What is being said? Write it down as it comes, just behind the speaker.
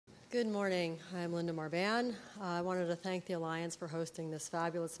Good morning. I'm Linda Marbán. I wanted to thank the Alliance for hosting this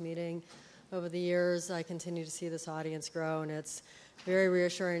fabulous meeting. Over the years, I continue to see this audience grow, and it's very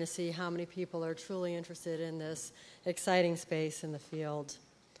reassuring to see how many people are truly interested in this exciting space in the field.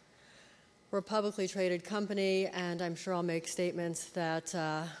 We're a publicly traded company, and I'm sure I'll make statements that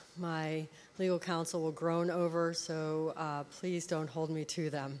my legal counsel will groan over, so please don't hold me to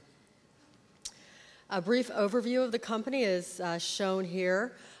them. A brief overview of the company is shown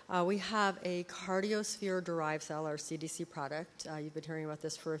here. We have a cardiosphere-derived cell, our CDC product. You've been hearing about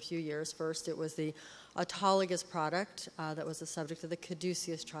this for a few years. First, it was the autologous product that was the subject of the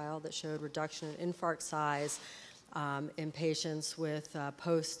Caduceus trial that showed reduction in infarct size in patients with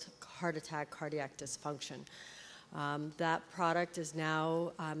post-heart attack cardiac dysfunction. That product is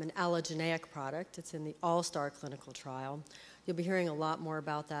now an allogeneic product. It's in the ALLSTAR clinical trial. You'll be hearing a lot more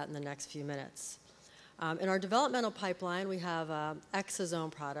about that in the next few minutes. In our developmental pipeline, we have an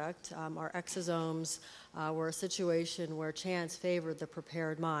exosome product. Our exosomes were a situation where chance favored the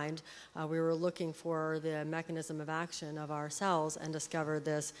prepared mind. We were looking for the mechanism of action of our cells and discovered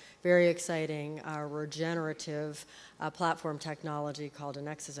this very exciting regenerative platform technology called an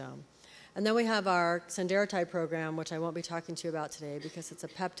exosome. And then we have our senderitide program, which I won't be talking to you about today because it's a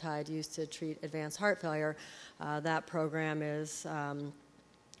peptide used to treat advanced heart failure. That program is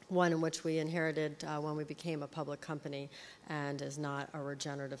one in which we inherited when we became a public company and is not a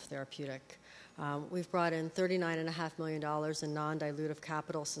regenerative therapeutic. We've brought in $39.5 million in non-dilutive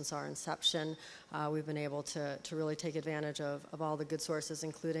capital since our inception. We've been able to really take advantage of all the good sources,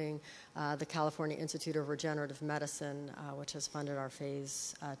 including the California Institute of Regenerative Medicine, which has funded our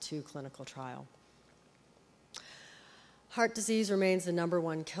phase 2 clinical trial. Heart disease remains the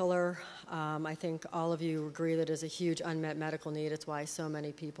 #1 killer. I think all of you agree that it is a huge unmet medical need. It's why so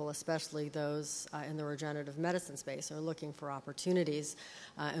many people, especially those in the regenerative medicine space, are looking for opportunities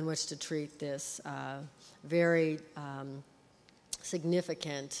in which to treat this very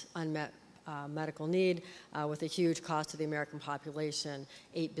significant unmet medical need with a huge cost to the American population.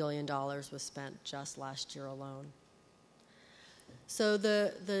 $8 billion was spent just last year alone. So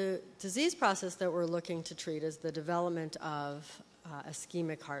the disease process that we're looking to treat is the development of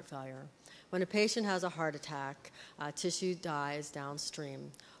ischemic heart failure. When a patient has a heart attack, tissue dies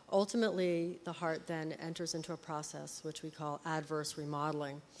downstream. Ultimately, the heart then enters into a process which we call adverse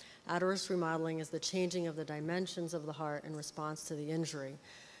remodeling. Adverse remodeling is the changing of the dimensions of the heart in response to the injury.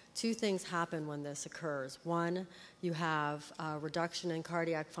 Two things happen when this occurs. One, you have a reduction in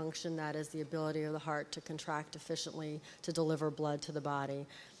cardiac function, that is the ability of the heart to contract efficiently to deliver blood to the body.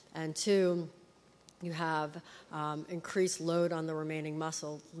 And two, you have increased load on the remaining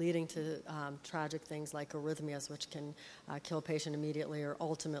muscle, leading to tragic things like arrhythmias, which can kill a patient immediately, or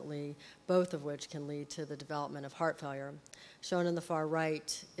ultimately, both of which can lead to the development of heart failure. Shown in the far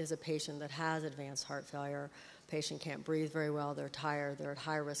right is a patient that has advanced heart failure. Patient can't breathe very well, they're tired, they're at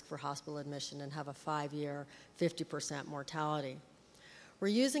high risk for hospital admission and have a 5-year, 50% mortality. We're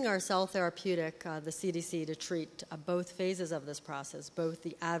using our cell therapeutic, the CDC, to treat both phases of this process, both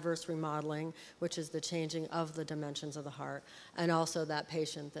the adverse remodeling, which is the changing of the dimensions of the heart, and also that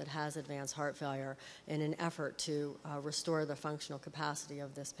patient that has advanced heart failure in an effort to restore the functional capacity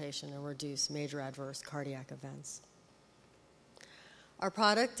of this patient and reduce major adverse cardiac events. Our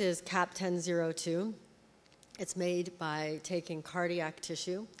product is CAP-1002. It's made by taking cardiac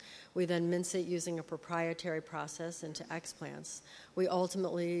tissue. We then mince it using a proprietary process into explants. We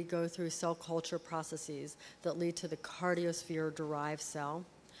ultimately go through cell culture processes that lead to the cardiosphere-derived cell.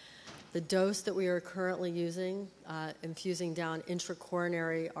 The dose that we are currently using, infusing down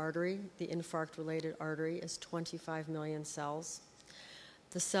intracoronary artery, the infarct-related artery, is 25 million cells.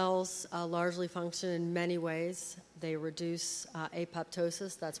 The cells largely function in many ways. They reduce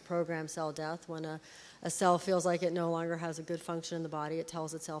apoptosis, that's programmed cell death. When a cell feels like it no longer has a good function in the body, it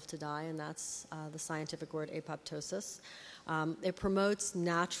tells itself to die, and that's the scientific word apoptosis. It promotes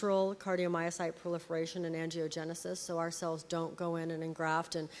natural cardiomyocyte proliferation and angiogenesis, so our cells don't go in and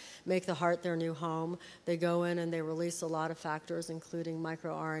engraft and make the heart their new home. They go in and they release a lot of factors, including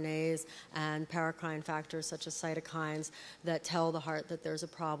microRNAs and paracrine factors such as cytokines that tell the heart that there's a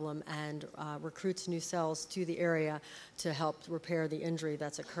problem and recruits new cells to the area to help repair the injury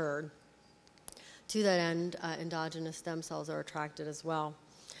that's occurred. To that end, endogenous stem cells are attracted as well.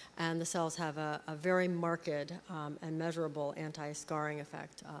 And the cells have a very marked and measurable anti-scarring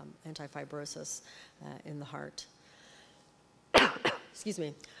effect, anti-fibrosis in the heart. Excuse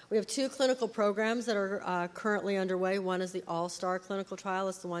me. We have 2 clinical programs that are currently underway. One is the ALLSTAR clinical trial.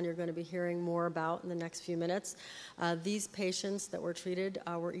 It's the one you're going to be hearing more about in the next few minutes. These patients that were treated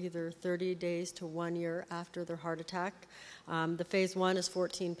were either 30 days to 1 year after their heart attack. The phase 1 is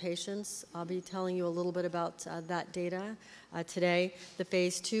 14 patients. I'll be telling you a little bit about that data today. The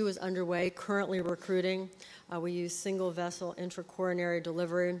phase 2 is underway, currently recruiting. We use single vessel intracoronary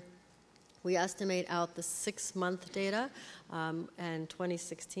delivery. We estimate out the 6-month data in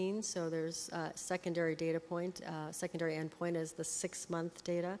 2016, so there's a secondary data point. Secondary endpoint is the 6-month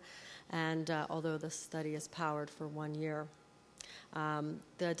data, and although the study is powered for 1 year.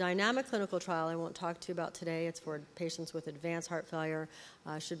 The dynamic clinical trial I won't talk to you about today. It's for patients with advanced heart failure.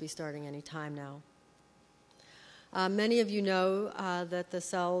 Should be starting any time now. Many of you know that the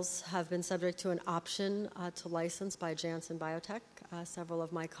cells have been subject to an option to license by Janssen Biotech. Several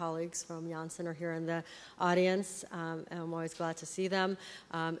of my colleagues from Janssen are here in the audience, and I'm always glad to see them.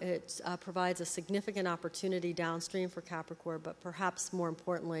 It provides a significant opportunity downstream for Capricor, but perhaps more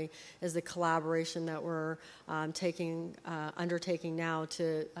importantly is the collaboration that we're undertaking now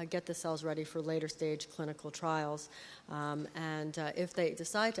to get the cells ready for later stage clinical trials. And if they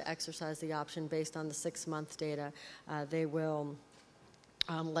decide to exercise the option based on the 6-month data, they will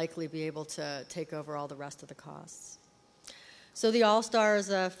likely be able to take over all the rest of the costs. So the ALLSTAR is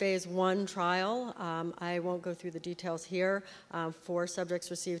a phase 1 trial. I won't go through the details here. 4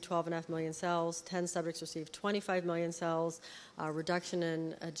 subjects received 12.5 million cells, 10 subjects received 25 million cells. Reduction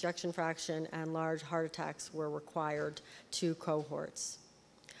in ejection fraction and large heart attacks were required, 2 cohorts.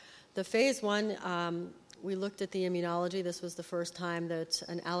 The phase 1, we looked at the immunology. This was the first time that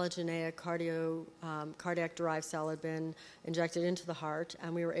an allogeneic cardiac-derived cell had been injected into the heart,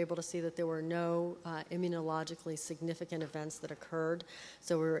 and we were able to see that there were no immunologically significant events that occurred,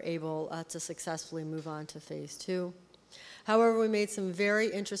 so we were able to successfully move on to phase 2. However, we made some very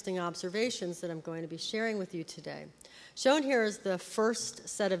interesting observations that I'm going to be sharing with you today. Shown here is the first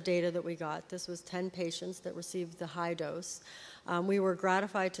set of data that we got. This was 10 patients that received the high dose. We were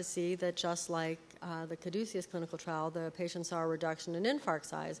gratified to see that just like the Caduceus clinical trial, the patients saw a reduction in infarct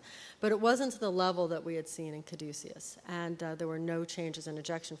size, but it wasn't to the level that we had seen in Caduceus, and there were no changes in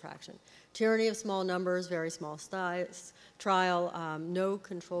ejection fraction. Tyranny of small numbers, very small size trial, no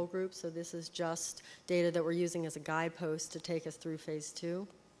control group, so this is just data that we're using as a guidepost to take us through phase 2.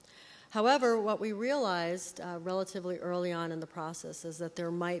 However, what we realized relatively early on in the process is that there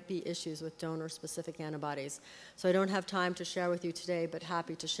might be issues with donor-specific antibodies. So I don't have time to share with you today, but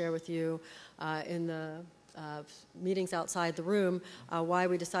happy to share with you in the meetings outside the room why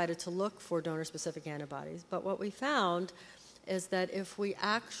we decided to look for donor-specific antibodies. But what we found is that if we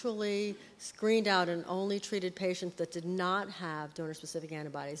actually screened out and only treated patients that did not have donor-specific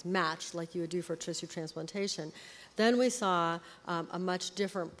antibodies, matched like you would do for tissue transplantation, then we saw a much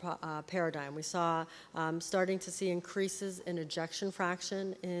different paradigm. We saw starting to see increases in ejection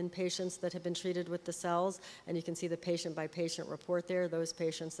fraction in patients that had been treated with the cells, and you can see the patient-by-patient report there. Those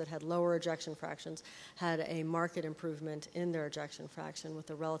patients that had lower ejection fractions had a marked improvement in their ejection fraction with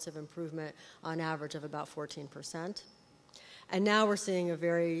a relative improvement on average of about 14%. And now we're seeing a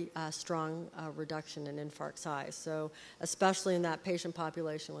very strong reduction in infarct size. So especially in that patient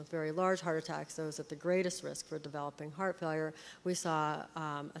population with very large heart attacks, those at the greatest risk for developing heart failure, we saw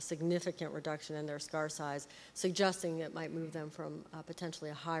a significant reduction in their scar size, suggesting it might move them from potentially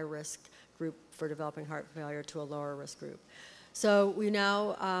a high-risk group for developing heart failure to a lower-risk group. So we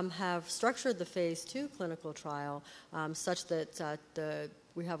now have structured the phase 2 clinical trial such that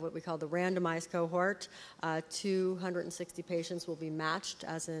we have what we call the randomized cohort. 260 patients will be matched,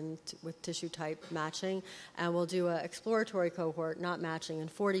 as in with tissue type matching, and we'll do an exploratory cohort, not matching, in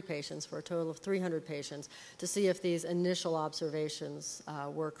 40 patients for a total of 300 patients to see if these initial observations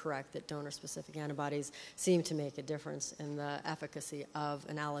were correct, that donor-specific antibodies seem to make a difference in the efficacy of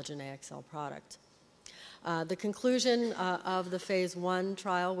an allogeneic cell product. The conclusion of the phase 1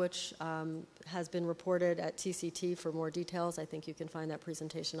 trial, which has been reported at TCT for more details, I think you can find that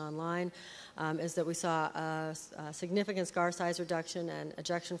presentation online, is that we saw a significant scar size reduction and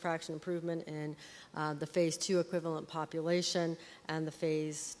ejection fraction improvement in the phase 2 equivalent population, and the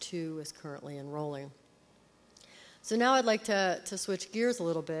phase 2 is currently enrolling. So now I'd like to switch gears a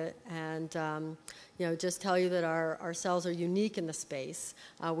little bit and just tell you that our cells are unique in the space.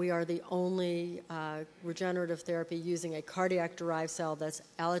 We are the only regenerative therapy using a cardiac-derived cell that's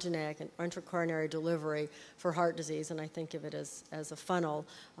allogeneic and intracoronary delivery for heart disease, and I think of it as a funnel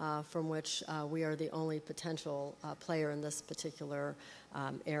from which we are the only potential player in this particular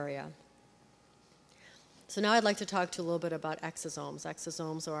area. So now I'd like to talk to you a little bit about exosomes.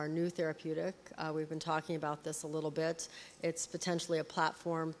 Exosomes are our new therapeutic. We've been talking about this a little bit. It's potentially a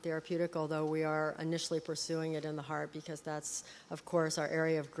platform therapeutic, although we are initially pursuing it in the heart because that's, of course, our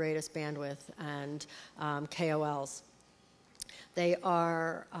area of greatest bandwidth and KOLs. They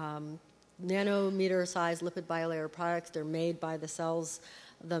are nanometer-sized lipid bilayer products. They're made by the cells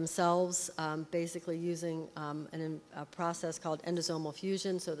themselves, basically using a process called endosomal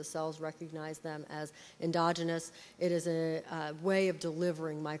fusion, so the cells recognize them as endogenous. It is a way of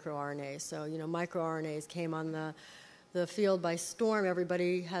delivering microRNAs. So, microRNAs came on the field by storm.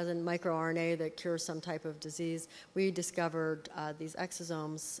 Everybody has a microRNA that cures some type of disease. We discovered these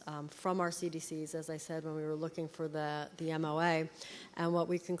exosomes from our CDCs, as I said, when we were looking for the MOA. And what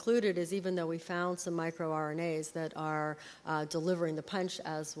we concluded is even though we found some microRNAs that are delivering the punch,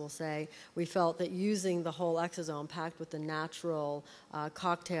 as we'll say, we felt that using the whole exosome packed with the natural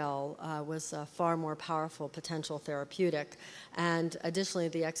cocktail was a far more powerful potential therapeutic. And additionally,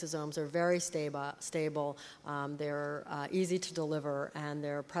 the exosomes are very stable. They're easy to deliver, and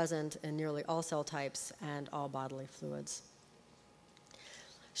they're present in nearly all cell types and all bodily fluids.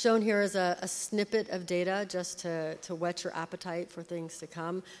 Shown here is a snippet of data just to whet your appetite for things to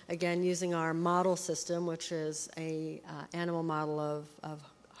come. Again, using our model system, which is an animal model of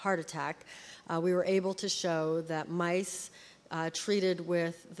heart attack, we were able to show that mice treated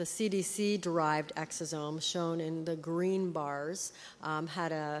with the CDC-derived exosome, shown in the green bars,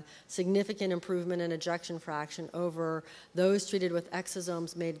 had a significant improvement in ejection fraction over those treated with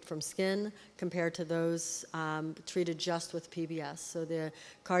exosomes made from skin compared to those treated just with PBS. So the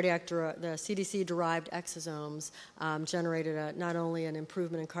CDC-derived exosomes generated not only an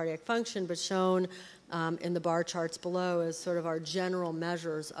improvement in cardiac function, but shown in the bar charts below as sort of our general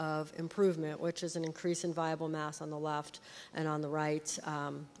measures of improvement, which is an increase in viable mass on the left, and on the right,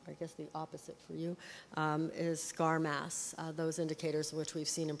 I guess the opposite for you, is scar mass, those indicators which we've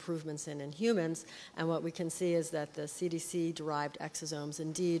seen improvements in humans. And what we can see is that the CDC-derived exosomes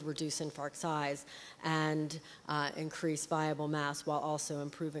indeed reduce infarct size and increase viable mass while also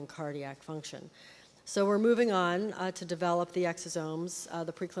improving cardiac function. So we're moving on to develop the exosomes.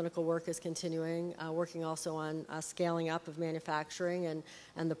 The preclinical work is continuing, working also on scaling up of manufacturing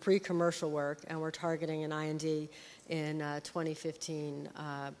and the pre-commercial work, and we're targeting an IND in 2015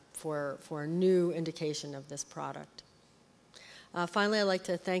 for a new indication of this product. Finally, I'd like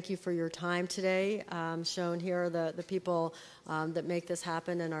to thank you for your time today. Shown here are the people that make this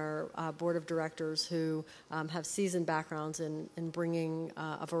happen, and our board of directors who have seasoned backgrounds in bringing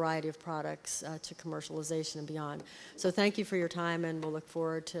a variety of products to commercialization and beyond. So thank you for your time, and we'll look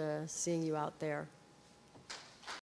forward to seeing you out there.